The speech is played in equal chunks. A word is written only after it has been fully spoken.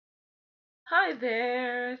Hi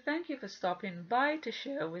there, thank you for stopping by to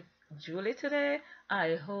share with Julie today.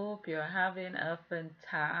 I hope you're having a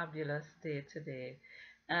fantabulous day today.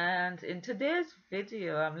 And in today's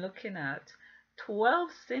video, I'm looking at 12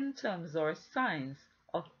 symptoms or signs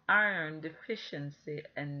of iron deficiency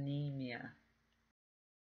anemia.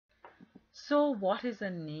 So, what is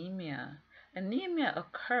anemia? Anemia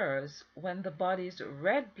occurs when the body's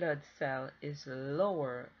red blood cell is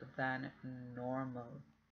lower than normal.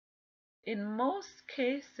 In most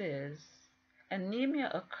cases,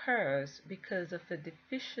 anemia occurs because of a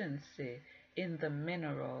deficiency in the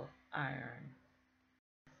mineral iron.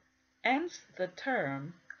 Hence the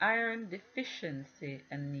term iron deficiency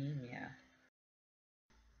anemia.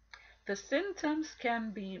 The symptoms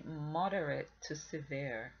can be moderate to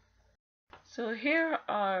severe. So here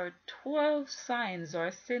are 12 signs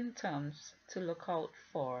or symptoms to look out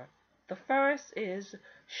for. The first is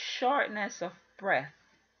shortness of breath.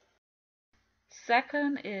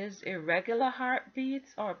 Second is irregular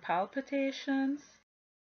heartbeats or palpitations.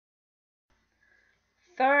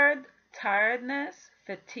 Third, tiredness,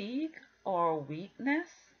 fatigue, or weakness.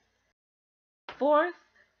 Fourth,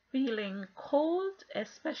 feeling cold,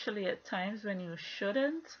 especially at times when you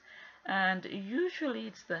shouldn't. And usually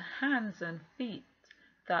it's the hands and feet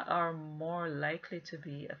that are more likely to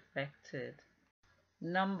be affected.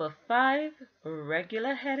 Number 5,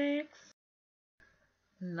 regular headaches.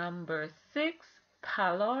 Number 6,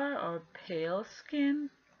 pallor or pale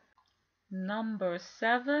skin. Number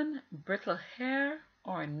 7, brittle hair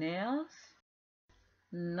or nails.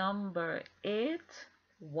 Number 8,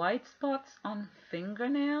 white spots on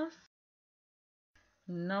fingernails.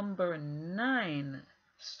 Number 9,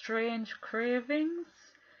 strange cravings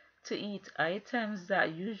to eat items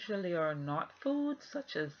that usually are not food,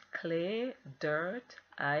 such as clay, dirt,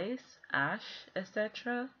 ice, ash,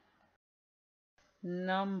 etc.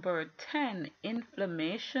 Number 10,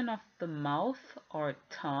 inflammation of the mouth or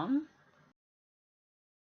tongue.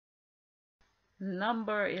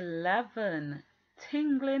 Number 11,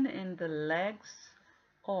 tingling in the legs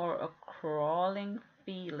or a crawling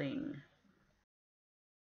feeling.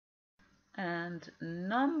 And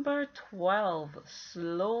number 12,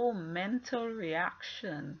 slow mental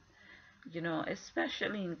reaction.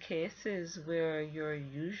 Especially in cases where you're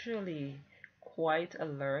usually quite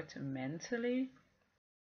alert mentally.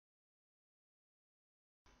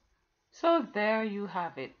 So there you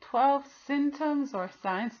have it, 12 symptoms or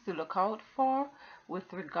signs to look out for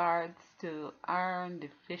with regards to iron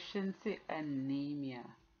deficiency anemia.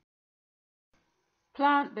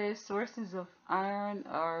 Plant-based sources of iron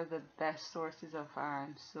are the best sources of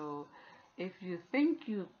iron. So if you think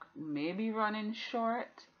you may be running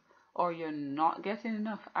short or you're not getting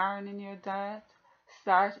enough iron in your diet,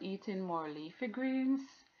 start eating more leafy greens,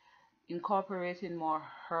 incorporating more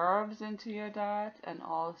herbs into your diet, and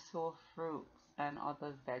also fruits and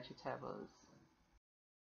other vegetables.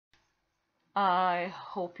 I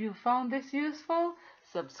hope you found this useful.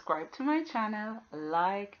 Subscribe to my channel,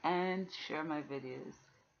 like and share my videos.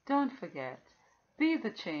 Don't forget, be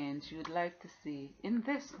the change you'd like to see in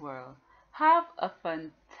this world. Have a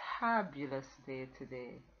fantabulous day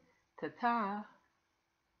today. Ta-ta!